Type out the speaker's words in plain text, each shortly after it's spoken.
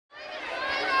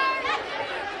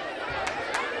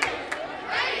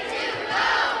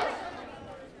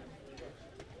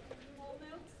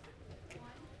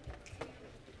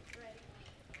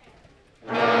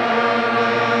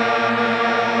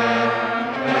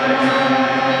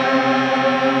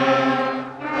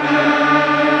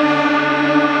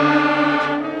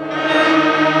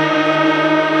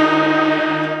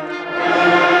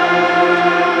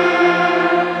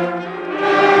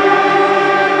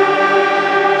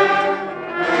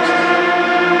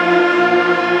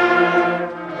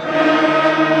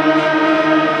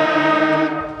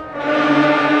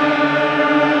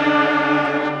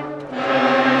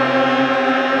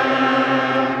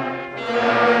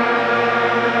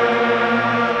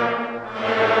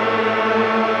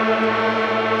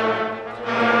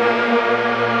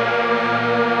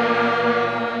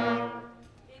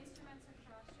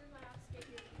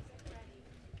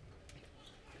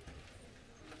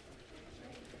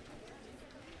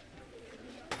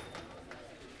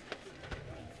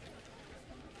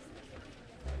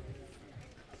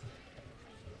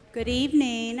Good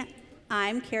evening.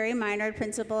 I'm Carrie Minard,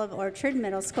 principal of Orchard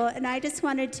Middle School, and I just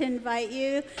wanted to invite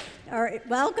you or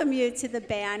welcome you to the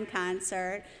band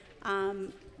concert.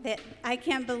 I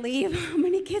can't believe how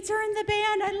many kids are in the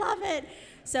band. I love it.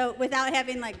 So without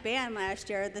having like band last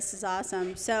year, this is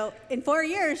awesome. So in 4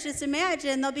 years, just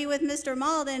imagine they'll be with Mr.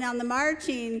 Malden on the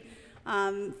marching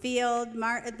field,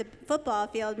 the football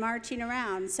field, marching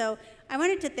around. So I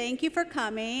wanted to thank you for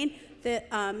coming.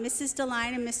 Mrs.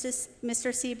 DeLine and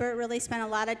Mr. Siebert really spent a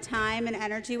lot of time and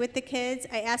energy with the kids.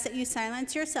 I ask that you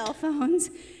silence your cell phones,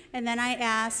 and then I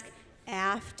ask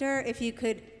after if you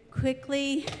could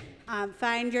quickly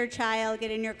find your child, get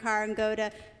in your car, and go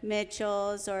to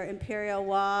Mitchell's or Imperial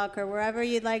Walk or wherever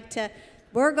you'd like to.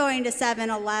 We're going to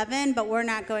 7-Eleven, but we're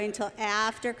not going till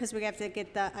after because we have to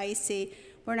get the icy.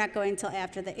 We're not going till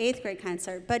after the 8th grade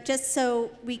concert, but just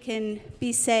so we can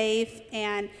be safe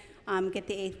and get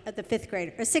the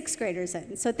 6th graders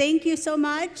in. So thank you so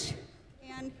much,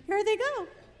 and here they go.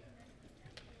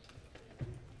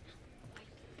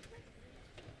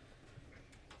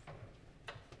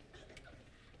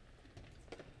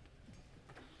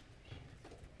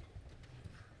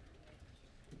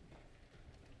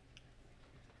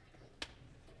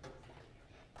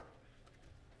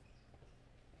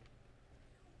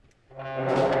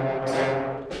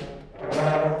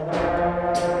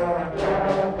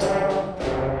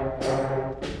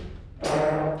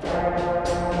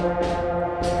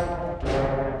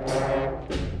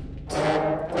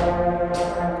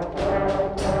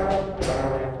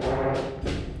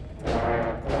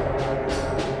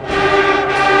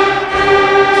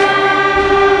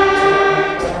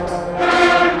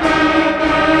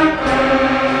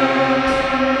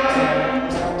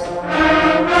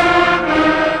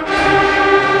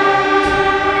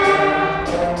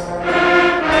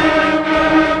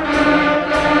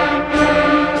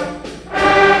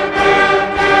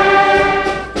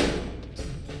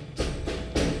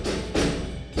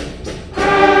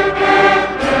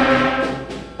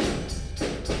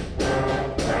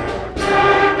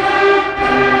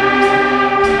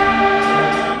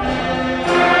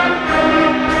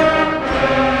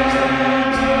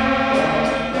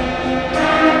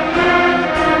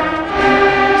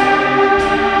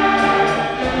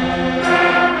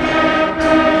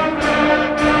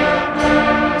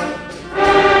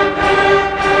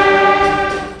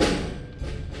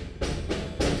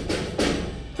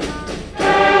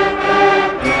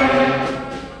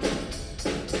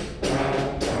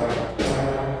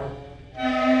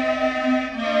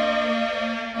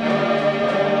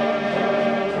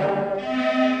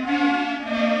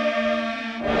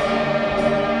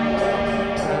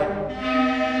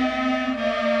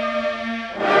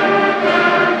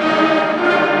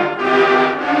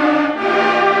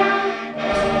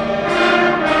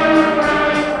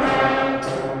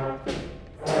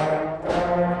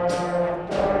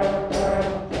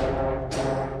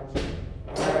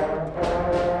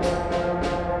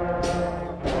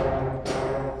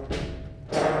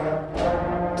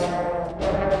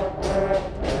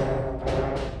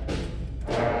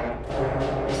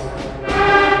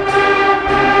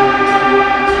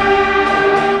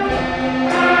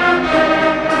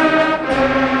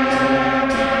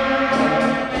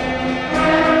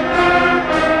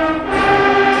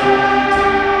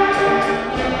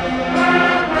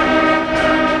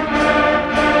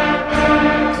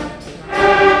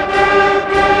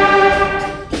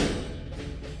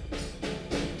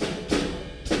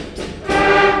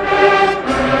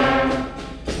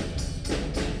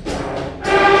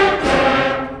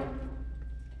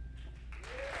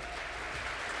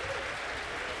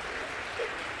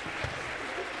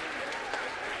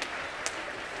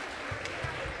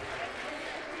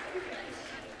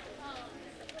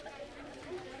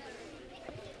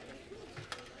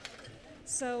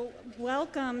 So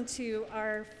welcome to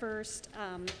our first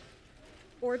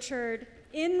Orchard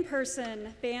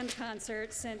in-person band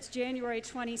concert since January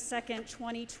 22nd,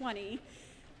 2020.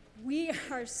 We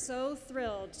are so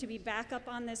thrilled to be back up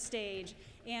on this stage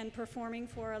and performing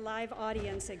for a live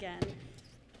audience again.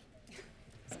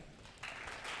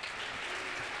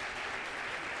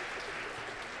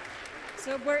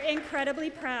 So we're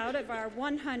incredibly proud of our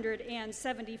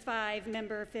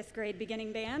 175-member 5th grade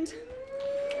beginning band.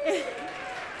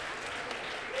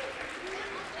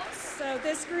 So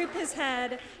this group has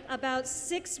had about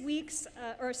 6 weeks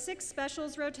or 6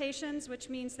 specials rotations, which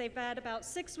means they've had about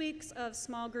 6 weeks of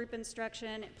small group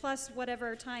instruction, plus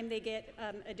whatever time they get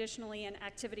additionally in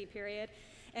activity period.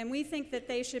 And we think that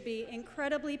they should be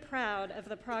incredibly proud of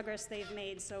the progress they've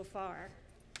made so far.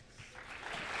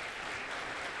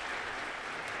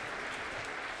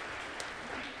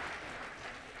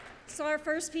 So our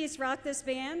first piece, Rock This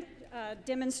Band,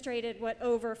 demonstrated what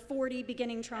over 40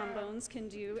 beginning trombones can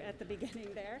do at the beginning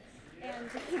there.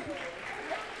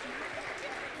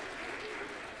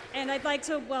 And I'd like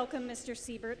to welcome Mr.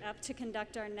 Siebert up to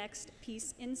conduct our next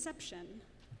piece, Inception.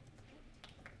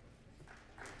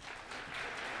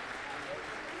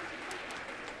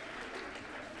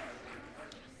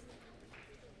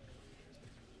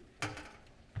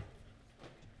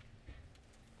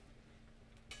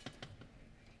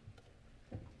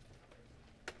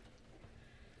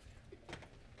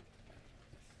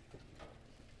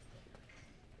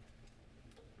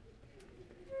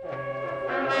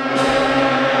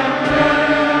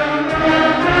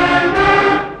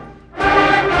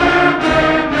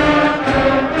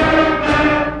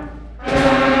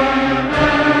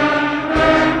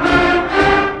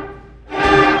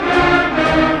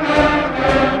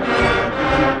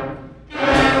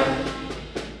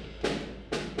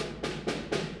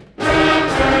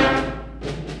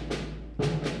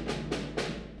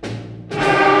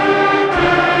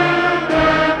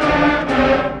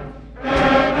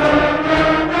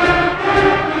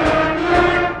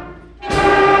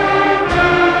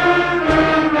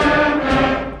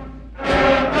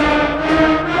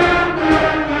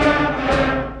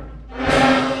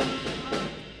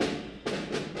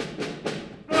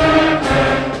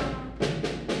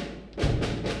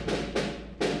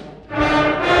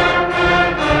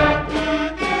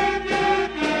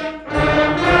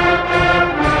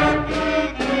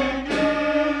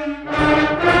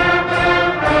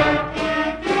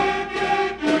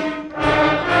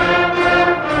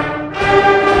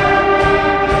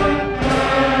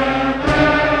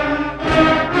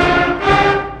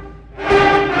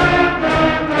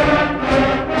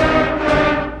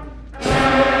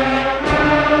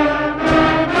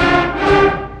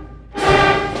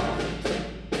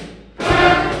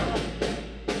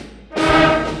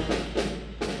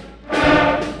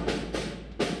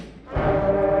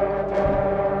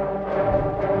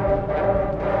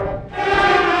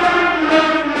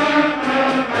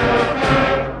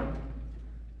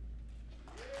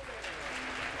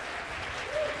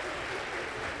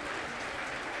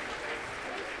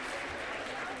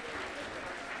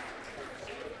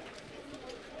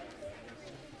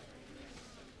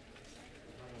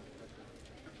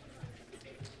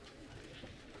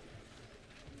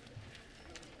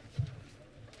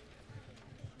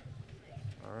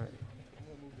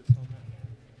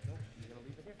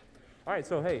 All right,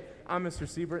 so hey, I'm Mr.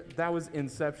 Siebert. That was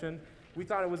Inception. We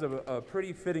thought it was a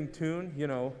pretty fitting tune, you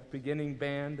know, beginning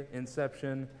band,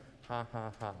 Inception, ha ha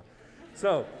ha.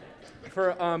 So,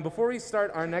 before we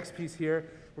start our next piece here,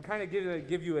 we're kind of going to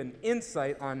give you an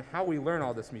insight on how we learn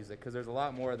all this music, because there's a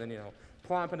lot more than, you know,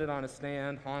 plopping it on a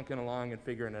stand, honking along, and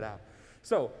figuring it out.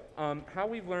 So, how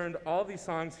we've learned all these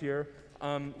songs here,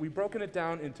 we've broken it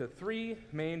down into 3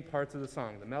 main parts of the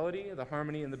song: the melody, the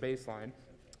harmony, and the bass line.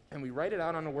 And we write it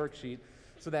out on a worksheet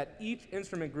so that each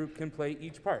instrument group can play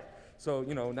each part. So,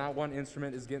 you know, not one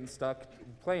instrument is getting stuck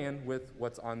playing with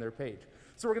what's on their page.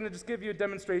 So we're going to just give you a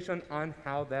demonstration on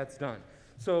how that's done.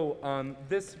 So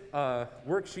this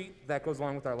worksheet that goes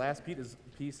along with our last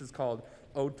piece is called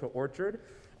Ode to Orchard.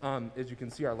 As you can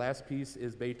see, our last piece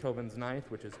is Beethoven's Ninth,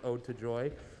 which is Ode to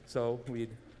Joy. So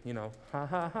we'd, you know, ha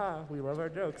ha ha, we love our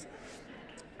jokes.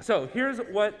 So here's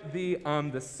what the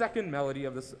second melody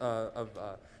of this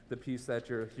the piece that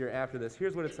you're here after this.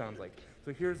 Here's what it sounds like.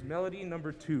 So here's melody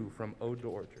number 2 from Ode to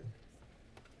Orchard.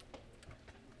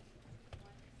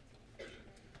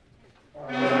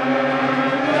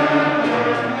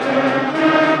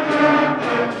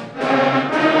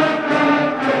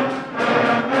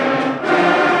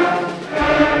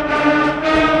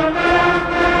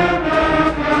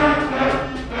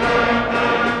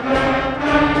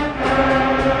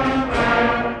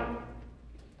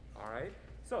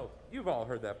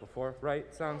 Before,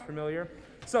 right? Sounds familiar?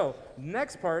 So,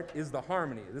 next part is the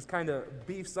harmony. This kind of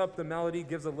beefs up the melody,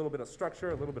 gives a little bit of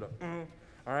structure, a little bit of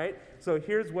all right? So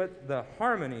here's what the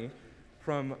harmony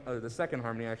from, the second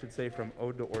harmony, I should say, from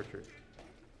Ode to Orchard.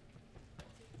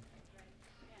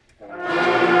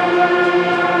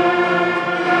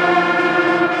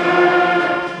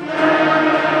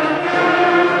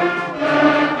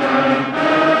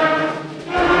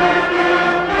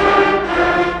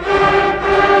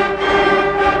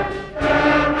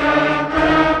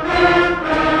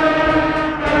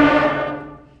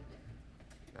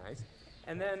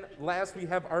 Last, we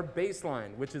have our bass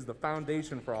line, which is the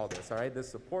foundation for all this, all right? This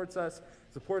supports us,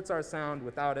 supports our sound.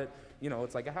 Without it, you know,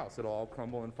 it's like a house. It'll all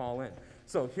crumble and fall in.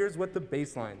 So here's what the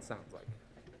bass line sounds like.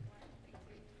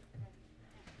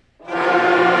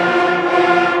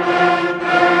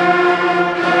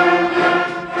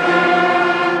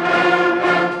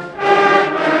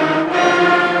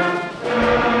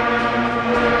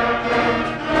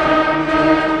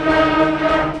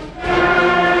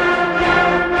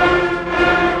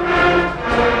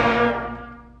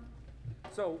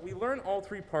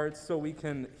 parts so we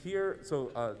can hear,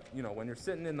 when you're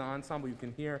sitting in the ensemble, you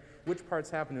can hear which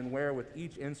parts happen and where with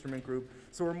each instrument group,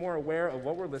 so we're more aware of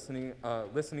what we're listening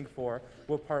for,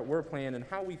 what part we're playing, and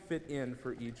how we fit in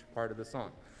for each part of the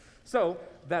song. So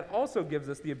that also gives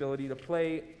us the ability to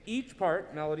play each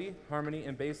part, melody, harmony,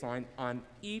 and bass line, on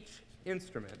each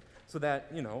instrument, so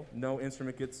that, no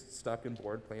instrument gets stuck and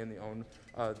bored playing their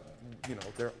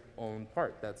own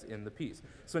part that's in the piece.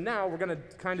 So now we're going to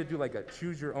kind of do like a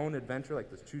choose your own adventure, like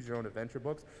this choose your own adventure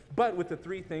books, but with the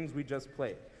 3 things we just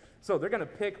played. So they're going to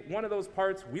pick one of those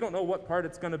parts. We don't know what part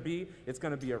it's going to be. It's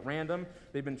going to be at random.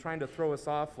 They've been trying to throw us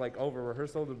off like over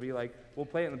rehearsal to be like, we'll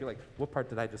play it and they'll be like, what part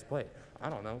did I just play? I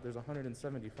don't know. There's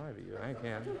 175 of you.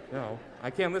 I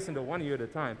can't listen to one of you at a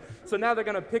time. So now they're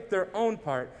going to pick their own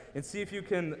part and see if you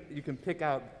can pick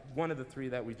out one of the 3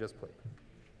 that we just played.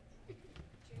 Choose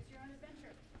your own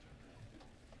adventure.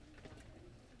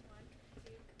 1, 2,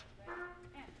 3,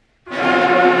 and.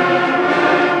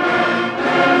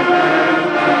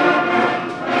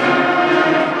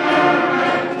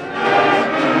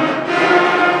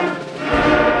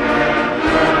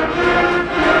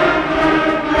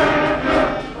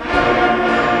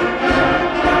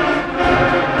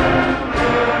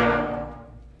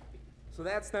 So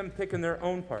that's them picking their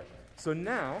own part. So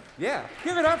now, yeah,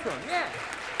 give it up for them, yeah.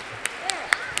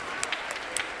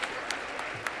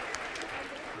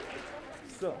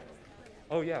 So,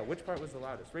 oh yeah, which part was the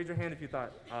loudest? Raise your hand if you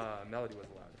thought melody was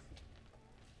the loudest.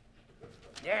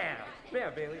 Yeah,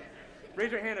 Bailey.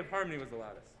 Raise your hand if harmony was the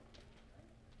loudest.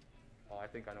 Oh, I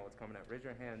think I know what's coming up. Raise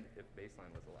your hand if bass line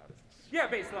was the loudest. Yeah,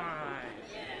 bass line.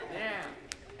 Yeah.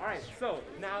 All right, so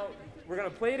now we're going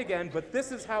to play it again, but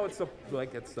this is how it's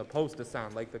supposed to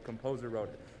sound, like the composer wrote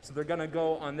it. So they're going to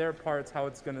go on their parts how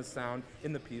it's going to sound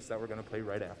in the piece that we're going to play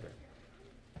right after.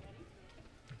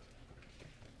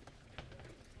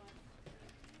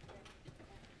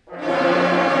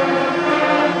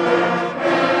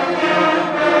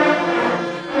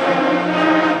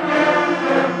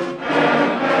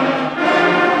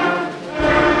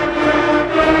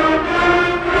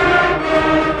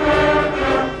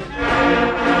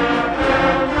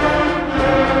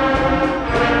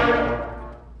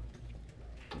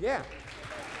 Yeah.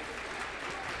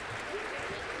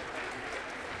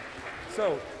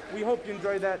 So we hope you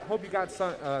enjoyed that. Hope you got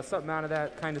something out of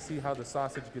that, kind of see how the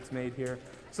sausage gets made here.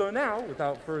 So now,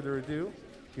 without further ado,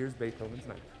 here's Beethoven's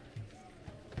Ninth.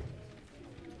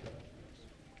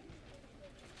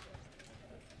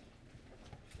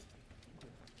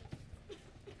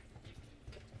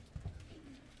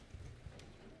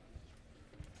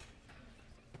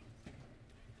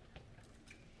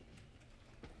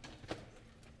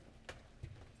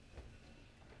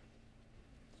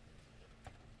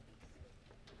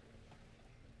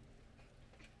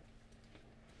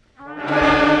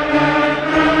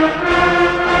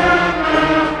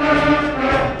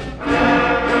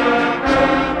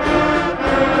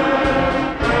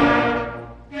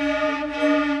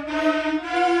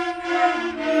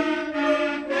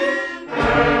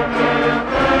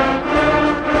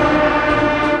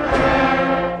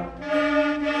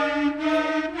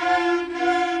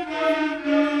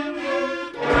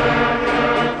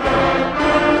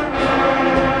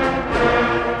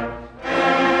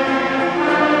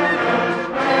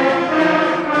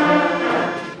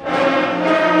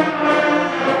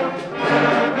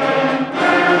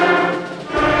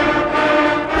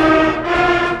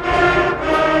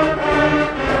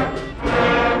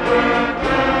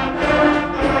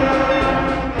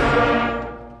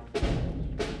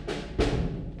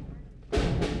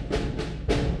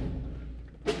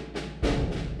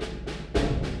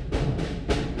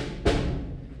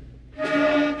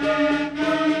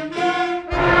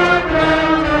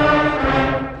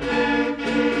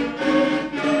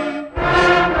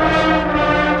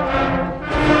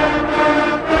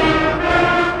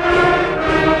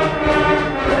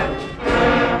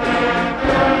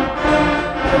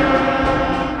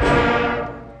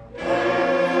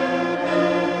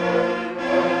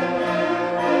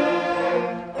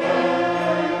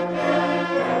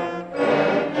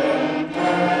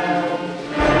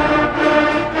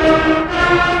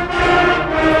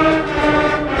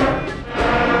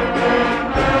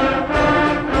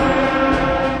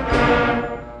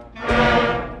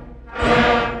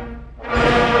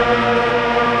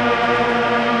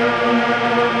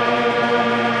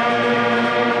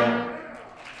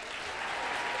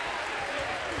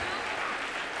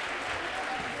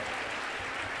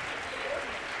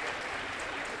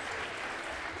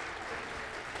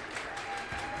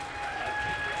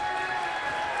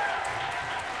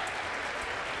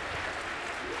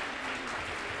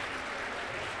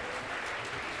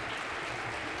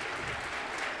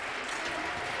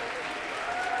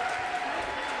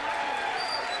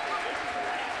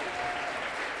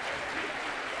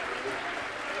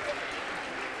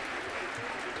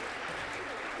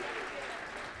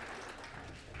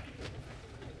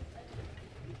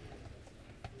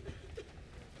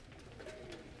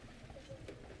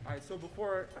 right,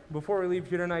 so before we leave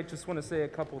here tonight, just want to say a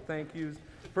couple thank yous.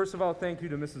 First of all, thank you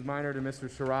to Mrs. Minard and Mr.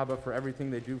 Sharaba for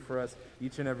everything they do for us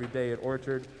each and every day at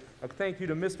Orchard. A thank you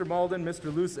to Mr. Malden,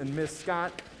 Mr. Luce, and Miss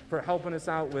Scott for helping us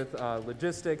out with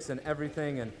logistics and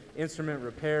everything, and instrument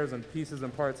repairs and pieces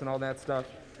and parts and all that stuff.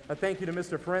 A thank you to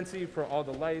Mr. Ferenczi for all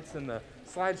the lights and the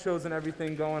slideshows and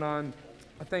everything going on.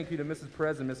 A thank you to Mrs.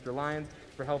 Perez and Mr. Lyons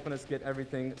for helping us get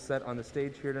everything set on the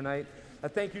stage here tonight. A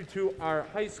thank you to our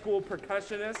high school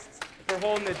percussionists for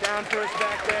holding it down for us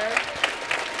back there.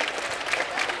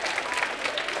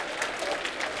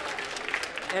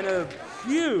 And a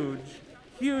huge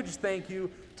thank you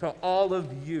to all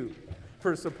of you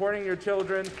for supporting your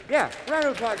children. Yeah, round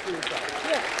of applause for yourself.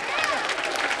 Yeah.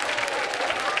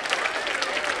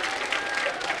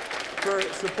 For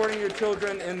supporting your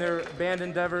children in their band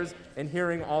endeavors and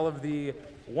hearing all of the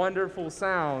wonderful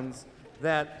sounds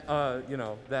that,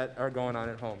 that are going on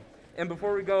at home. And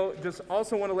before we go, just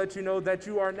also want to let you know that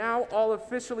you are now all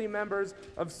officially members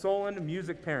of Solon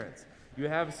Music Parents. You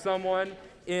have someone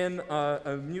in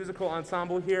a musical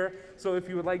ensemble here, so if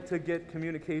you would like to get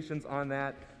communications on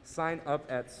that, sign up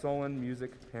at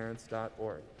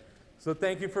solonmusicparents.org. So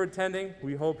thank you for attending.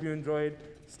 We hope you enjoyed.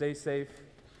 Stay safe.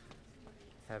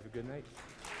 Have a good night.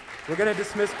 We're going to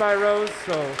dismiss by rows,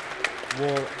 so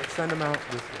we'll send them out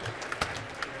this way.